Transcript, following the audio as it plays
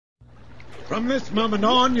From this moment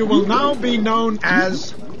on, you will now be known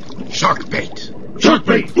as Sharkbait.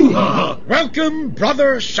 Sharkbait! Ooh-ha-ha! Welcome,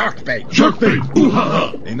 brother Sharkbait. Sharkbait!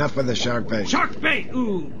 Ooh-ha-ha! Enough with the Sharkbait. Sharkbait!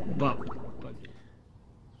 Ooh, but...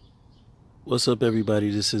 What's up,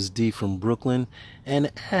 everybody? This is D from Brooklyn,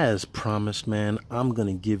 and as promised, man, I'm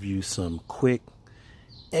gonna give you some quick,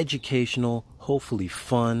 educational, hopefully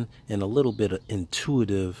fun, and a little bit of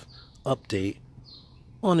intuitive update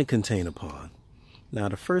on the container pond. Now,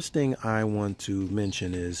 the first thing I want to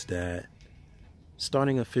mention is that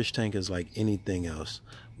starting a fish tank is like anything else.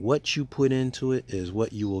 What you put into it is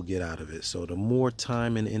what you will get out of it. So the more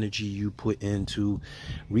time and energy you put into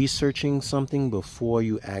researching something before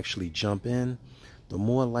you actually jump in, the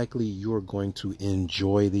more likely you're going to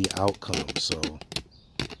enjoy the outcome. So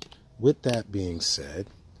with that being said,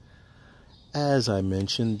 as I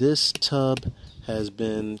mentioned, this tub has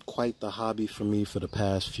been quite the hobby for me for the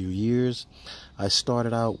past few years. I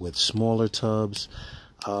started out with smaller tubs,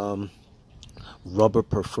 rubber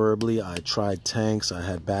preferably. I tried tanks. I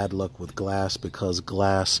had bad luck with glass because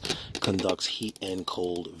glass conducts heat and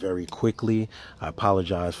cold very quickly. I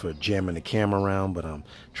apologize for jamming the camera around, but I'm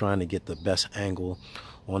trying to get the best angle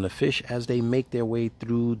on the fish as they make their way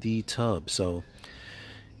through the tub. So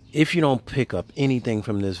if you don't pick up anything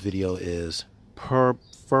from this video, is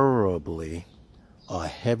preferably a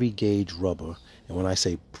heavy gauge rubber. And when I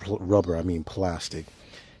say rubber, I mean plastic.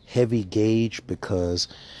 Heavy gauge because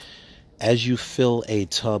as you fill a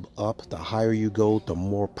tub up, the higher you go, the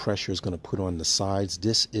more pressure is going to put on the sides.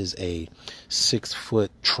 This is a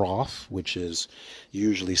 6-foot trough, which is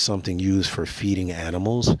usually something used for feeding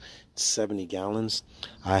animals. 70 gallons.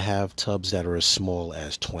 I have tubs that are as small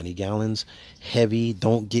as 20 gallons. Heavy.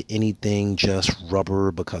 Don't get anything just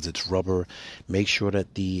rubber because it's rubber. Make sure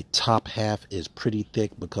that the top half is pretty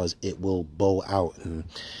thick because it will bow out. And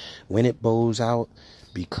when it bows out,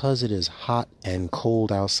 because it is hot and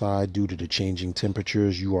cold outside due to the changing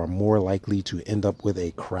temperatures, you are more likely to end up with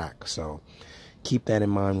a crack. So keep that in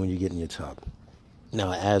mind when you get in your tub.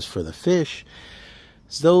 Now, as for the fish,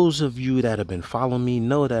 those of you that have been following me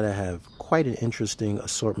know that I have quite an interesting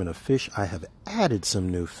assortment of fish. I have added some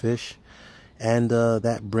new fish, and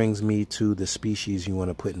that brings me to the species you want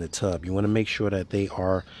to put in the tub. You want to make sure that they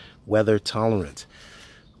are weather tolerant.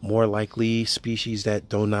 More likely species that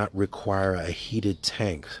do not require a heated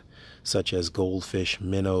tank, such as goldfish,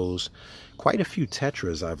 minnows. Quite a few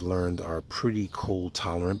tetras I've learned are pretty cold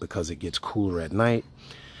tolerant because it gets cooler at night,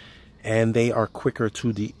 and they are quicker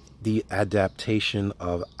to the adaptation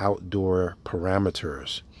of outdoor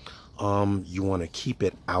parameters. You want to keep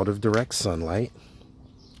it out of direct sunlight.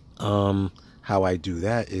 How I do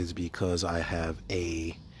that is because I have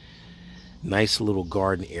a nice little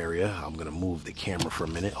garden area. I'm going to move the camera for a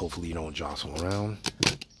minute. Hopefully you don't jostle around.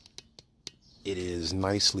 It is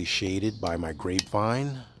nicely shaded by my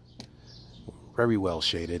grapevine. Very well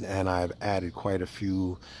shaded. And I've added quite a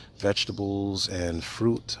few vegetables and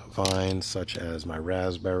fruit vines such as my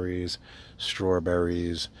raspberries,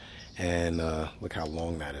 strawberries, and look how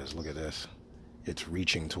long that is. Look at this. It's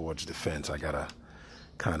reaching towards the fence. I got to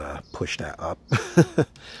kind of push that up.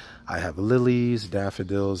 I have lilies,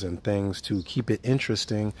 daffodils, and things to keep it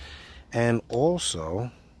interesting. And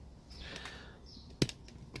also,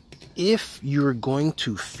 if you're going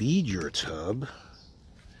to feed your tub,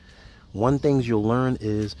 one thing you'll learn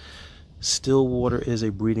is still water is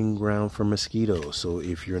a breeding ground for mosquitoes. So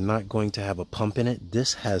if you're not going to have a pump in it,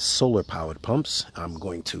 this has solar powered pumps. I'm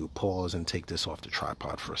going to pause and take this off the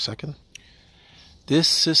tripod for a second. This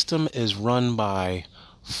system is run by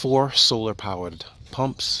 4 solar powered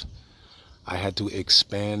pumps. I had to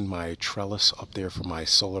expand my trellis up there for my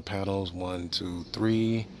solar panels. 1, 2,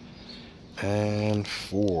 3, and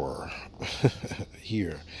 4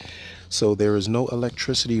 here. So there is no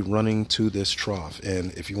electricity running to this trough.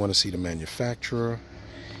 And if you want to see the manufacturer,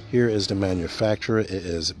 here is the manufacturer. It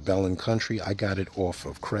is Bell & Country. I got it off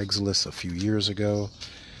of Craigslist a few years ago.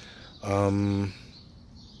 And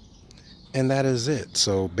that is it.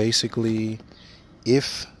 So basically,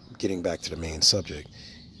 if getting back to the main subject,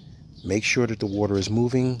 make sure that the water is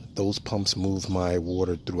moving. Those pumps move my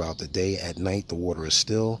water throughout the day. At night, the water is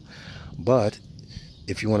still. But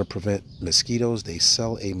if you want to prevent mosquitoes, they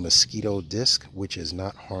sell a mosquito disc, which is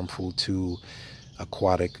not harmful to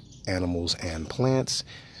aquatic animals and plants.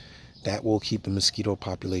 That will keep the mosquito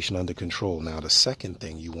population under control. Now, the second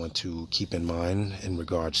thing you want to keep in mind in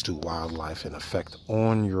regards to wildlife and effect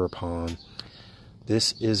on your pond,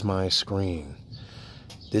 this is my screen.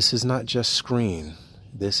 This is not just screen.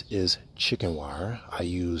 This is chicken wire. I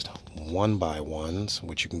used 1x1s,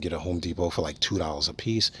 which you can get at Home Depot for like $2 a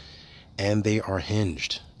piece, and they are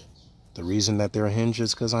hinged. The reason that they're hinged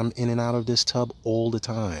is because I'm in and out of this tub all the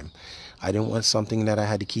time. I didn't want something that I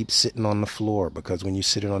had to keep sitting on the floor, because when you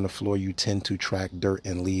sit it on the floor, you tend to track dirt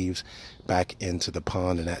and leaves back into the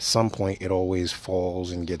pond, and at some point it always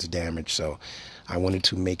falls and gets damaged. So I wanted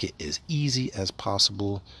to make it as easy as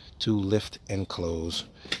possible to lift and close,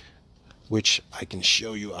 which I can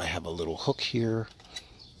show you. I have a little hook here.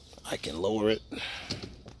 I can lower it,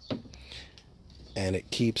 and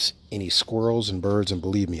it keeps any squirrels and birds, and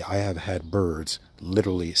believe me, I have had birds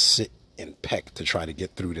literally sit and peck to try to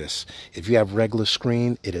get through this. If you have regular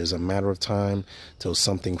screen, it is a matter of time till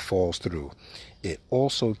something falls through. It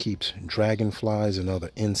also keeps dragonflies and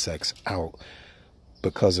other insects out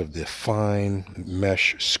because of the fine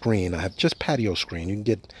mesh screen. I have just patio screen. You can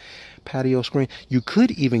get patio screen. You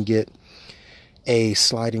could even get a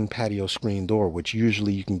sliding patio screen door, which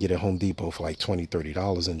usually you can get at Home Depot for like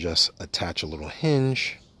 $20-30, and just attach a little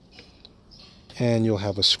hinge, and you'll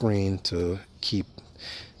have a screen to keep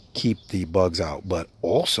the bugs out. But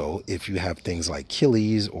also, if you have things like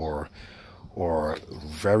killies or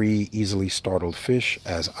very easily startled fish,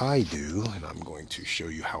 as I do, and I'm going to show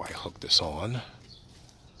you how I hook this on.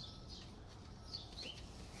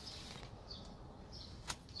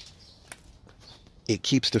 It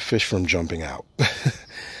keeps the fish from jumping out.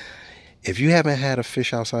 If you haven't had a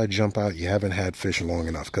fish outside jump out, you haven't had fish long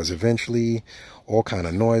enough, because eventually all kind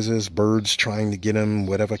of noises, birds trying to get them,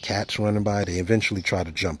 whatever, cats running by, they eventually try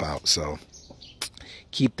to jump out. So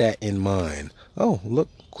keep that in mind. Oh, look,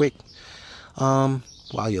 quick.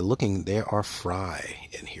 While you're looking, there are fry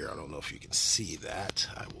in here. I don't know if you can see that.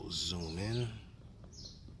 I will zoom in.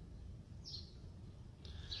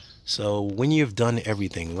 So when you've done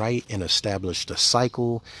everything right and established a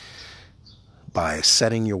cycle by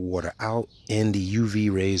setting your water out in the UV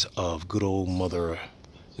rays of good old Mother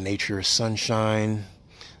Nature sunshine,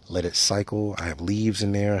 let it cycle. I have leaves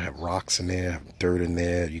in there, I have rocks in there, I have dirt in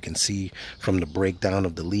there. You can see from the breakdown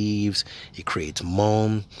of the leaves, it creates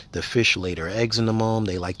moam. The fish lay their eggs in the moam.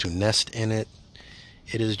 They like to nest in it.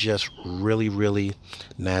 It is just really, really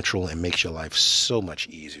natural and makes your life so much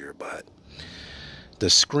easier. But the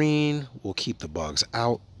screen will keep the bugs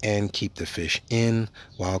out and keep the fish in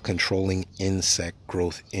while controlling insect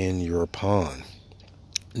growth in your pond.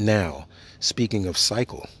 Now, speaking of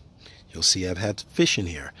cycle, you'll see I've had fish in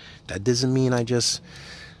here. That doesn't mean I just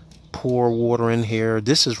pour water in here.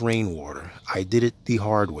 This is rainwater. I did it the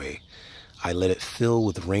hard way. I let it fill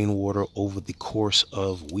with rainwater over the course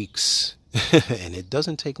of weeks. And it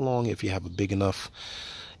doesn't take long if you have a big enough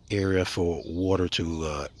area for water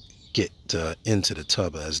to get into the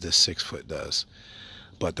tub, as this 6-foot does.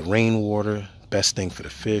 But the rainwater, best thing for the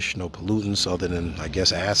fish. No pollutants other than, I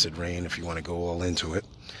guess, acid rain if you want to go all into it.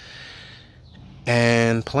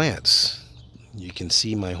 And plants. You can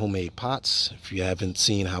see my homemade pots. If you haven't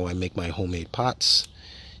seen how I make my homemade pots,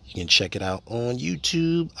 you can check it out on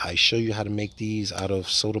YouTube. I show you how to make these out of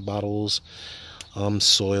soda bottles,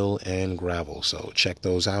 soil, and gravel. So check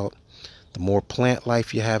those out. The more plant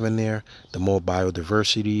life you have in there, the more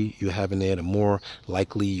biodiversity you have in there, the more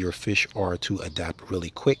likely your fish are to adapt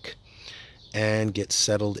really quick and get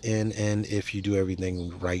settled in. And if you do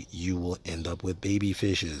everything right, you will end up with baby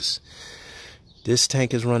fishes. This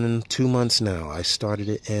tank is running 2 months now. I started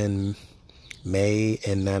it in May,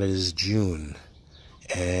 and that is June.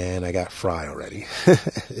 And I got fry already.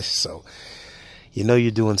 So, you know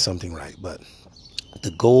you're doing something right. But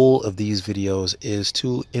the goal of these videos is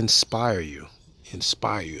to inspire you.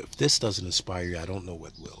 Inspire you. If this doesn't inspire you, I don't know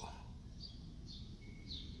what will.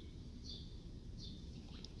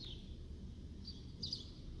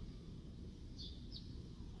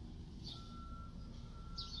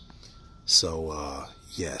 So,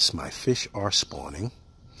 yes, my fish are spawning.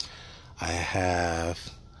 I have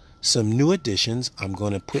some new additions. I'm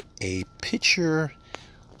going to put a picture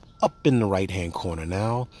up in the right-hand corner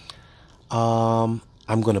now.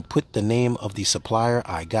 I'm going to put the name of the supplier.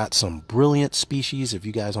 I got some brilliant species. If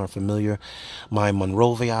you guys aren't familiar, my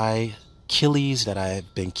Monrovii killies that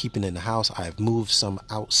I've been keeping in the house, I've moved some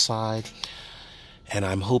outside, and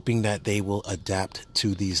I'm hoping that they will adapt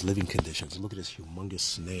to these living conditions. Look at this humongous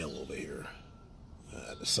snail over here.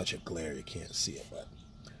 There's such a glare you can't see it, but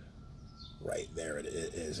right there it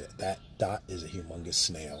is. That dot is a humongous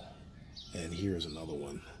snail. And here's another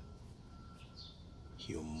one.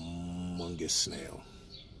 Humongous snail.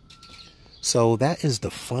 So that is the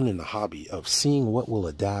fun in the hobby of seeing what will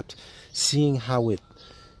adapt, seeing how it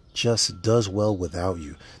just does well without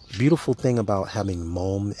you. The beautiful thing about having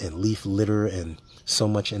moam and leaf litter and so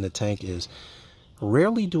much in the tank is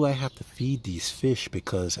rarely do I have to feed these fish,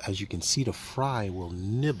 because as you can see, the fry will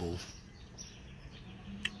nibble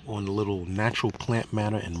on the little natural plant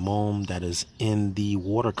matter and mulch that is in the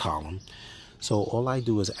water column. So all I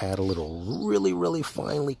do is add a little really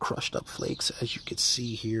finely crushed up flakes. As you can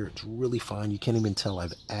see here, it's really fine. You can't even tell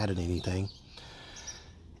I've added anything.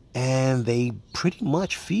 And they pretty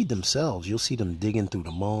much feed themselves. You'll see them digging through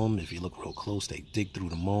the mulch. If you look real close, they dig through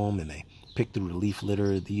the mulch and they pick through the leaf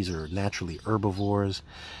litter. These are naturally herbivores.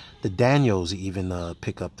 The Daniels even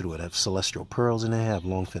pick up through it. Have celestial pearls in it. Have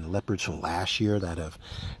longfin leopards from last year that have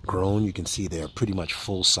grown. You can see they're pretty much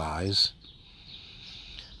full size.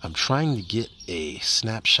 I'm trying to get a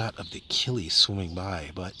snapshot of the killie swimming by,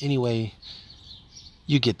 but anyway,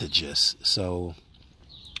 you get the gist. So,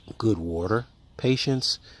 good water,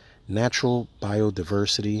 patience, natural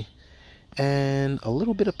biodiversity, and a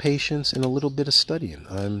little bit of patience and a little bit of studying.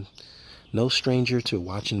 I'm no stranger to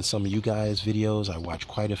watching some of you guys' videos. I watch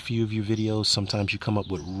quite a few of your videos. Sometimes you come up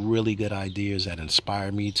with really good ideas that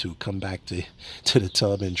inspire me to come back to the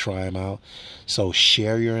tub and try them out. So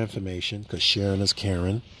share your information, because sharing is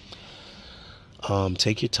caring.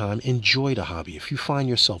 Take your time. Enjoy the hobby. If you find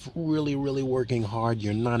yourself really working hard,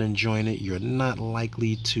 you're not enjoying it, you're not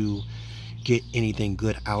likely to get anything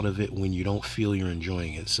good out of it when you don't feel you're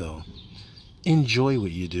enjoying it. So enjoy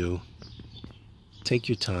what you do. Take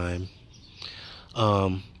your time.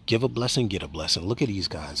 Give a blessing, get a blessing. Look at these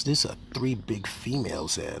guys. These are 3 big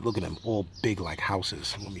females there. Look at them, all big like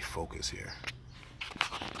houses. Let me focus here.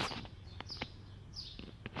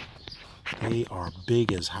 They are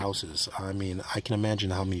big as houses. I mean, I can imagine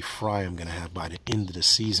how many fry I'm gonna have by the end of the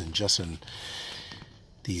season just in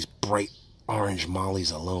these bright orange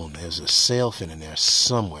mollies alone. There's a sailfin in there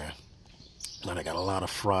somewhere. And I got a lot of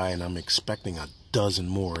fry, and I'm expecting a dozen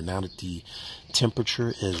more. Now that the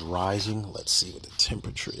temperature is rising, let's see what the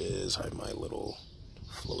temperature is. I have my little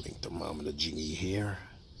floating thermometer jiggy here.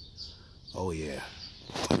 Oh yeah.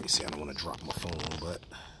 Let me see, I don't want to drop my phone, but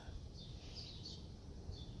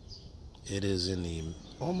it is in the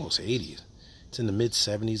almost 80s. It's in the mid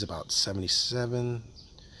 70s, about 77.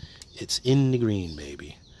 It's in the green,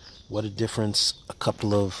 baby. What a difference a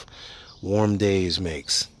couple of warm days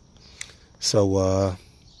makes. So,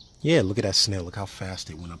 yeah, look at that snail. Look how fast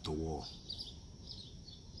it went up the wall.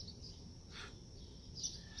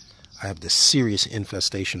 I have this serious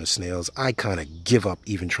infestation of snails. I kind of give up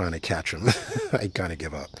even trying to catch them. I kind of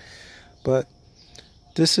give up. But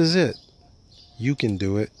this is it. You can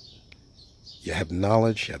do it. You have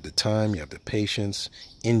knowledge, you have the time, you have the patience.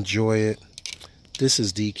 Enjoy it. This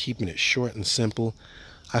is D, keeping it short and simple.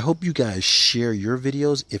 I hope you guys share your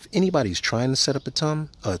videos. If anybody's trying to set up a tub,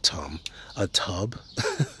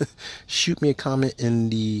 shoot me a comment in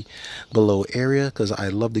the below area, because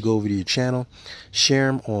I'd love to go over to your channel. Share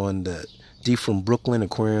them on the D from Brooklyn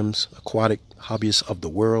Aquariums, Aquatic Hobbyists of the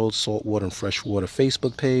World, Saltwater and Freshwater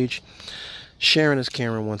Facebook page. Sharing is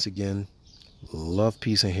caring once again. Love,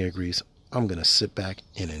 peace, and hair grease. I'm going to sit back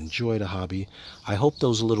and enjoy the hobby. I hope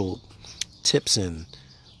those little tips and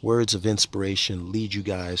words of inspiration lead you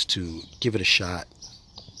guys to give it a shot,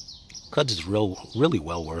 because it's really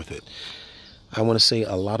well worth it. I want to say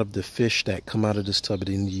a lot of the fish that come out of this tub at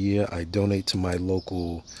the end of the year, I donate to my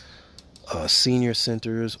local senior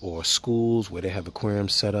centers or schools where they have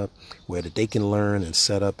aquariums set up, where that they can learn and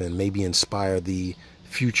set up and maybe inspire the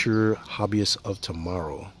future hobbyists of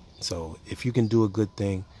tomorrow. So if you can do a good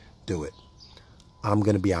thing, do it. I'm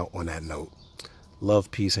going to be out on that note. Love,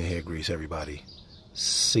 peace, and hair grease, everybody.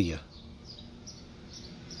 See ya.